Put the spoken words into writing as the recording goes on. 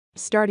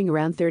Starting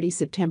around 30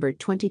 September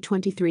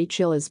 2023,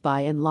 Chilliz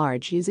by and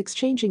large is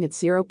exchanging at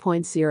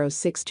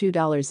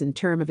 $0.062 in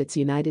term of its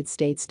United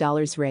States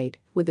dollars rate,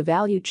 with a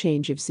value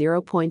change of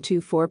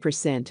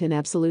 0.24% in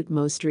absolute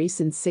most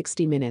recent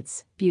 60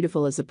 minutes,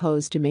 beautiful as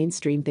opposed to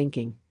mainstream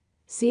thinking.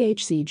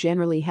 CHC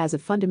generally has a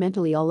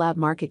fundamentally all-out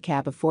market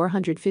cap of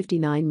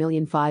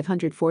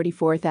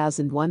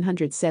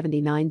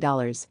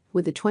 $459,544,179,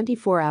 with a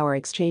 24-hour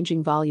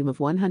exchanging volume of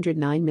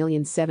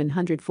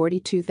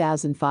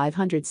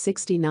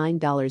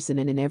 $109,742,569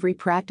 in every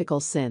practical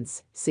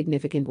sense,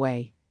 significant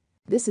way.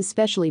 This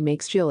especially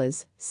makes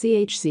Chilliz,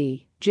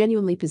 CHC,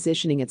 genuinely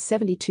positioning at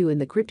 72 in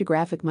the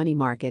cryptographic money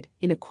market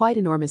in a quite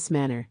enormous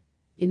manner.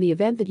 In the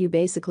event that you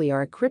basically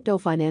are a crypto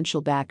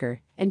financial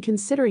backer, and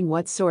considering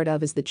what sort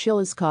of is the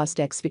Chilliz cost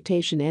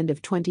expectation end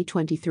of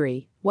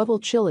 2023, what will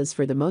Chilliz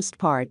for the most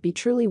part be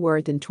truly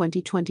worth in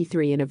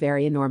 2023 in a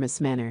very enormous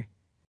manner?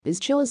 Is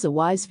Chilliz a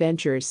wise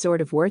venture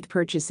sort of worth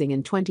purchasing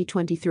in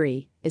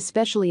 2023,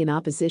 especially in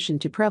opposition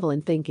to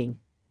prevalent thinking?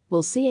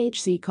 Will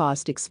CHC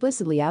cost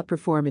explicitly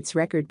outperform its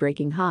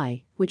record-breaking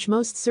high, which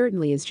most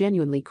certainly is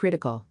genuinely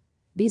critical?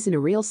 These in a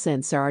real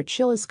sense are our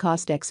Chilliz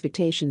cost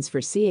expectations for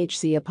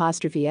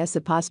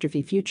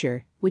CHC''S'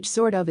 future, which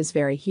sort of is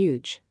very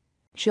huge.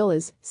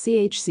 Chilliz,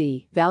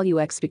 CHC, value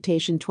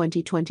expectation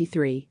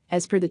 2023,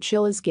 as per the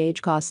Chilliz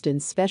gauge cost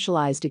and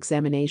specialized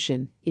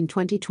examination, in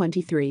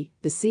 2023,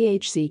 the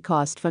CHC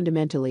cost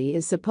fundamentally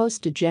is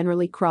supposed to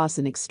generally cross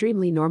an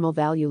extremely normal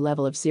value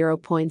level of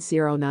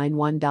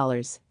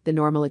 $0.091, the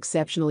normal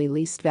exceptionally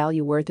least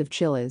value worth of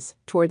Chilliz,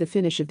 toward the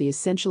finish of the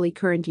essentially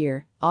current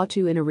year, ought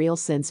to in a real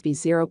sense be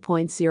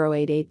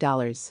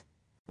 $0.088.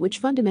 Which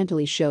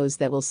fundamentally shows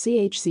that will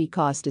CHC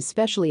cost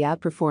especially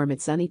outperform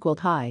its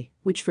unequaled high,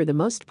 which for the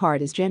most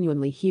part is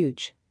genuinely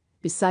huge.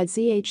 Besides,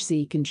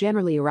 CHC can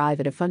generally arrive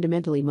at a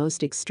fundamentally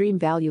most extreme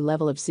value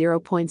level of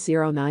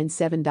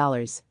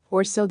 $0.097,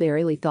 or so they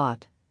really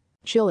thought.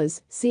 Chilliz,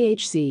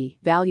 CHC,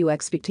 value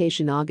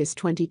expectation August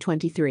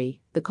 2023,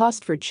 the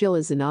cost for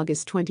Chilliz in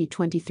August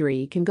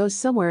 2023 can go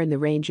somewhere in the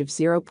range of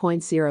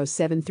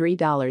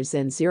 $0.073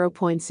 and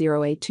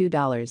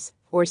 $0.082,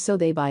 or so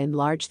they by and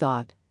large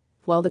thought.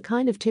 While the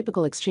kind of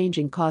typical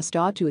exchanging cost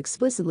ought to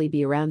explicitly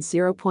be around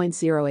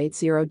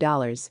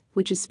 $0.080,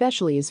 which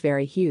especially is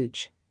very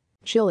huge.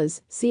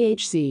 Chilliz,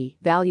 CHC,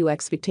 value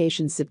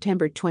expectations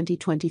September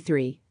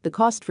 2023, the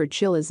cost for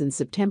Chilliz in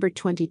September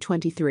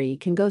 2023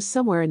 can go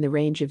somewhere in the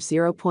range of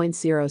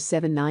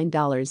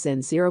 $0.079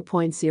 and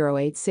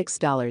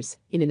 $0.086,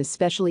 in an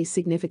especially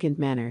significant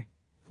manner.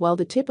 While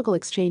the typical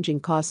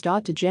exchanging cost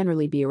ought to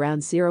generally be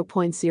around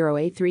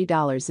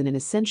 $0.083 in an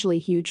essentially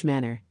huge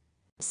manner.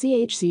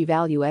 CHC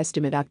value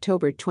estimate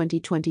October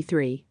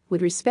 2023,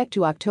 with respect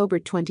to October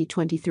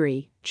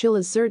 2023,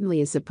 Chilliz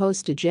certainly is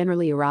supposed to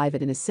generally arrive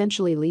at an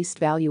essentially least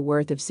value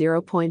worth of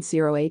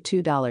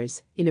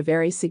 $0.082, in a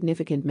very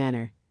significant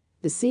manner.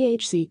 The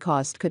CHC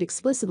cost could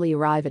explicitly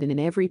arrive at an in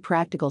every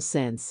practical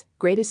sense,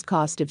 greatest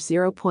cost of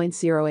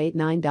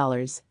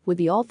 $0.089, with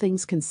the all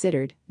things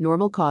considered,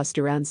 normal cost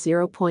around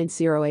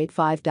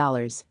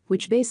 $0.085,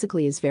 which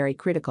basically is very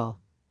critical.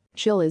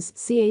 Chilliz,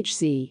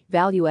 CHC,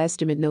 value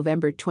estimate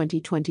November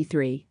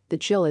 2023, the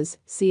Chilliz,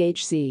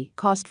 CHC,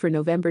 cost for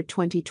November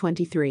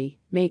 2023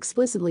 may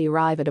explicitly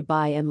arrive at a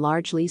by and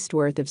large least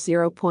worth of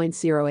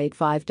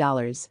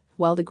 $0.085,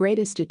 while the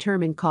greatest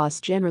determined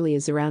cost generally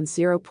is around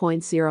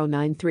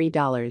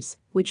 $0.093,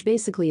 which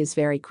basically is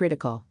very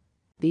critical.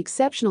 The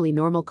exceptionally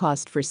normal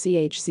cost for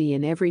CHC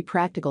in every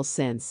practical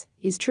sense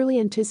is truly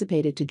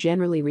anticipated to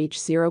generally reach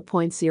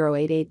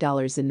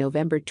 $0.088 in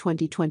November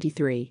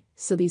 2023,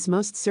 so these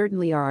most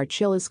certainly are our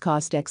Chilliz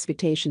cost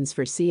expectations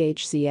for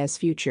CHC's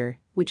future,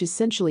 which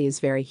essentially is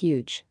very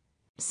huge.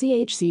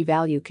 CHC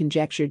value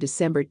conjecture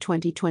December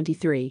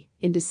 2023,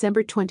 in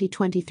December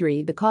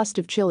 2023 the cost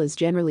of Chilliz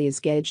generally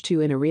is gauged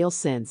to in a real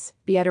sense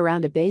be at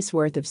around a base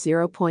worth of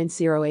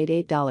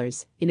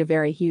 $0.088, in a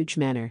very huge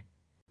manner.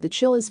 The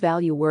Chilliz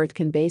value worth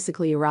can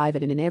basically arrive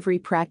at an in every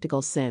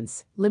practical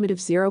sense limit of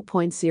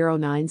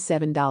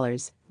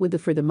 $0.097, with the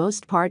for the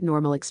most part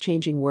normal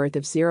exchanging worth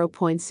of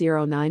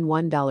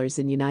 $0.091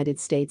 in United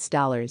States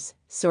dollars,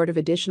 sort of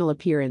additional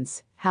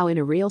appearance. How in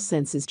a real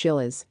sense is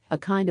Chilliz a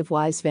kind of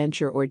wise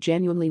venture or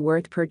genuinely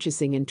worth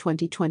purchasing in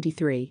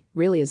 2023,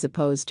 really as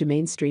opposed to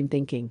mainstream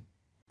thinking?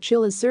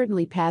 Chilliz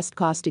certainly passed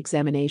cost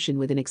examination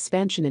with an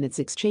expansion in its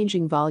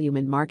exchanging volume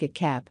and market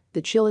cap.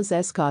 The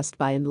Chilliz's cost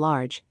by and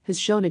large has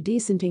shown a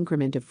decent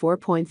increment of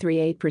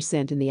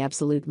 4.38% in the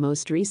absolute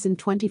most recent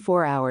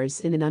 24 hours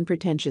in an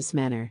unpretentious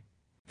manner.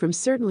 From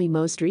certainly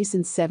most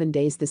recent 7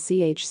 days, the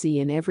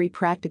CHC in every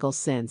practical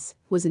sense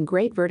was in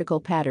great vertical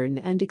pattern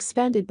and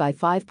expanded by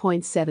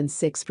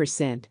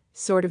 5.76%,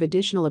 sort of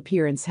additional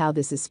appearance. How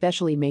this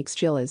especially makes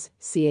Chilliz,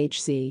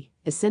 CHC,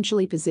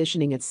 essentially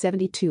positioning at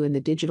 72 in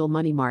the digital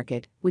money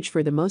market, which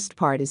for the most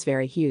part is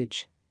very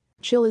huge.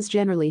 Chilliz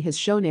generally has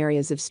shown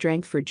areas of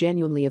strength for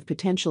genuinely of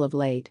potential of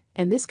late,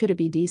 and this could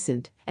be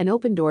decent, an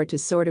open door to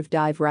sort of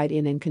dive right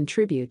in and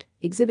contribute,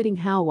 exhibiting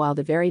how while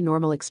the very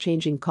normal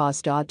exchanging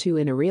cost ought to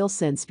in a real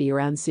sense be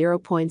around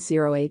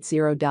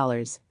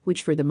 $0.080,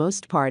 which for the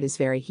most part is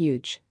very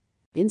huge.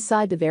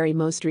 Inside the very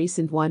most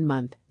recent 1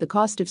 month, the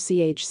cost of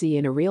CHC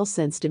in a real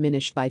sense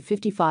diminished by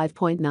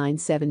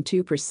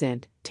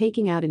 55.972%,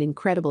 taking out an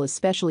incredible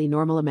especially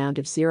normal amount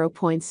of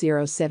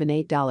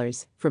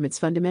 $0.078 from its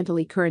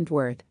fundamentally current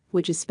worth,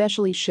 which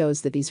especially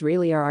shows that these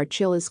really are our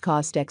Chilliz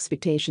cost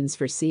expectations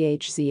for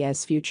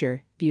CHC's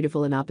future,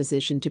 beautiful in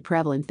opposition to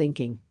prevalent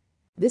thinking.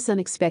 This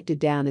unexpected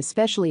down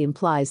especially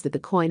implies that the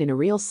coin in a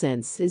real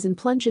sense is in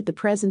plunge at the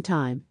present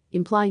time,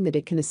 implying that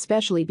it can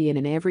especially be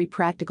in every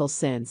practical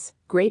sense,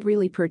 great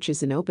really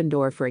purchase an open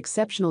door for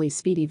exceptionally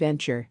speedy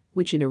venture,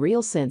 which in a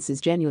real sense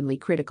is genuinely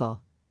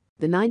critical.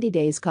 The 90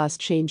 days cost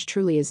change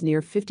truly is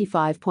near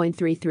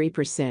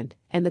 55.33%,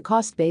 and the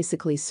cost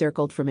basically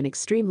circled from an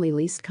extremely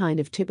least kind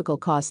of typical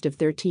cost of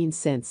 13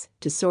 cents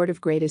to sort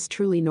of greatest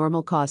truly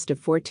normal cost of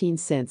 14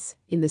 cents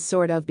in the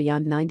sort of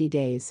beyond 90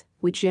 days,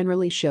 which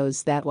generally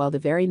shows that while the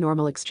very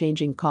normal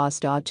exchanging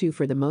cost ought to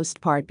for the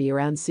most part be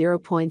around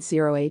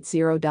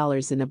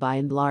 $0.080 in a by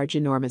and large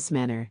enormous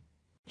manner.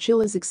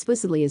 Chilliz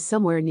explicitly is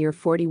somewhere near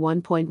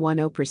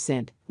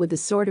 41.10%, with the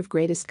sort of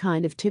greatest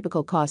kind of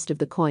typical cost of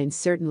the coin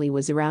certainly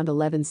was around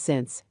 11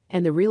 cents,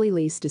 and the really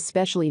least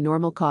especially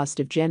normal cost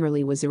of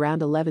generally was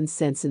around 11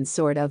 cents in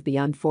sort of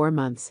beyond 4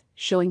 months,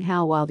 showing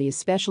how while the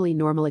especially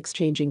normal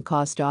exchanging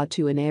cost ought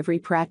to in every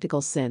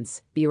practical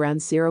sense be around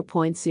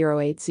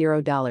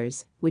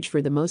 $0.080, which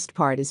for the most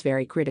part is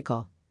very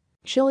critical.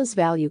 Chilliz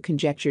Value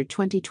Conjecture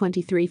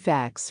 2023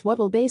 Facts. What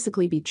will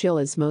basically be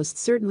Chilliz most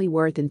certainly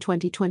worth in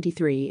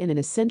 2023 in an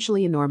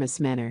essentially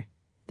enormous manner.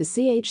 The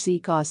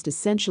CHC cost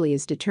essentially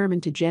is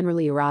determined to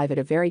generally arrive at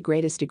a very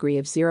greatest degree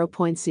of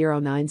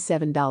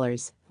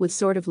 $0.097, with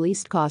sort of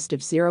least cost of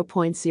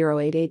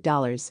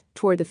 $0.088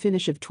 toward the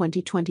finish of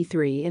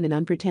 2023 in an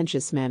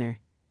unpretentious manner.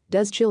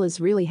 Does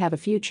Chilliz really have a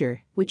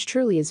future, which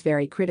truly is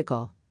very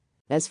critical?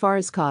 As far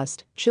as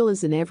cost,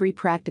 Chilliz in every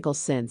practical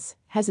sense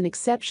has an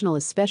exceptional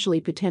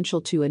especially potential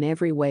to in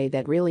every way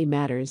that really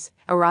matters,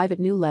 arrive at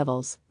new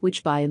levels,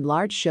 which by and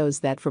large shows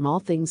that from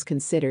all things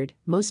considered,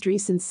 most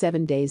recent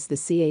 7 days the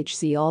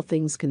CHC all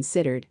things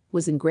considered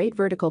was in great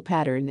vertical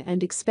pattern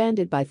and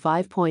expanded by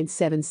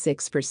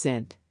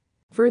 5.76%.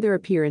 Further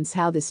appearance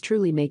how this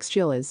truly makes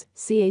Chilliz,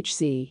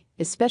 CHC,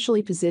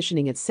 especially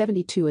positioning at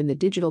 72 in the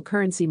digital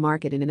currency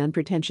market in an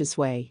unpretentious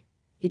way.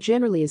 It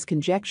generally is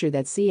conjecture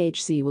that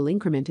CHC will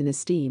increment in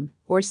esteem,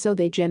 or so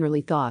they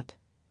generally thought.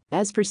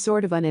 As per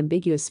sort of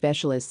unambiguous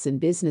specialists and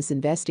business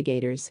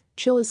investigators,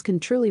 Chilliz can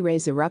truly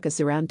raise a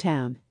ruckus around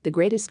town, the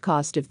greatest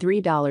cost of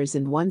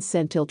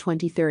 $3.01 till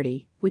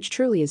 2030, which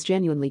truly is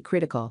genuinely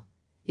critical.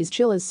 Is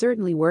Chilliz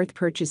certainly worth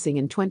purchasing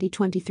in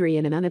 2023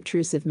 in an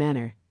unobtrusive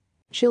manner?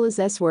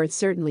 Chilliz's worth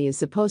certainly is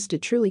supposed to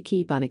truly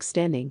keep on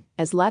extending,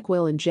 as lack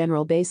will in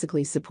general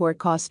basically support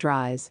cost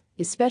rise,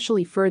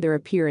 especially further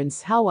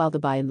appearance how while the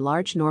by and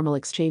large normal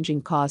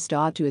exchanging cost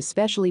ought to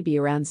especially be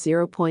around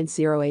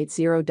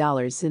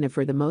 $0.080 in a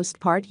for the most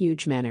part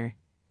huge manner.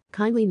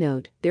 Kindly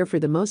note, there for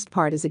the most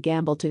part is a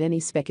gamble to any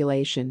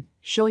speculation,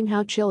 showing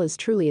how Chilliz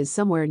truly is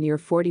somewhere near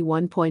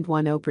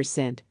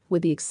 41.10%,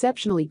 with the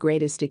exceptionally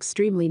greatest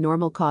extremely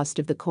normal cost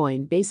of the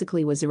coin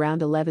basically was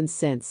around 11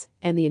 cents,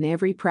 and the in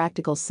every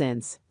practical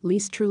sense,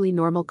 least truly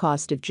normal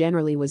cost of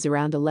generally was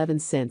around 11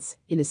 cents,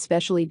 in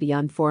especially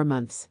beyond 4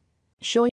 months. Showing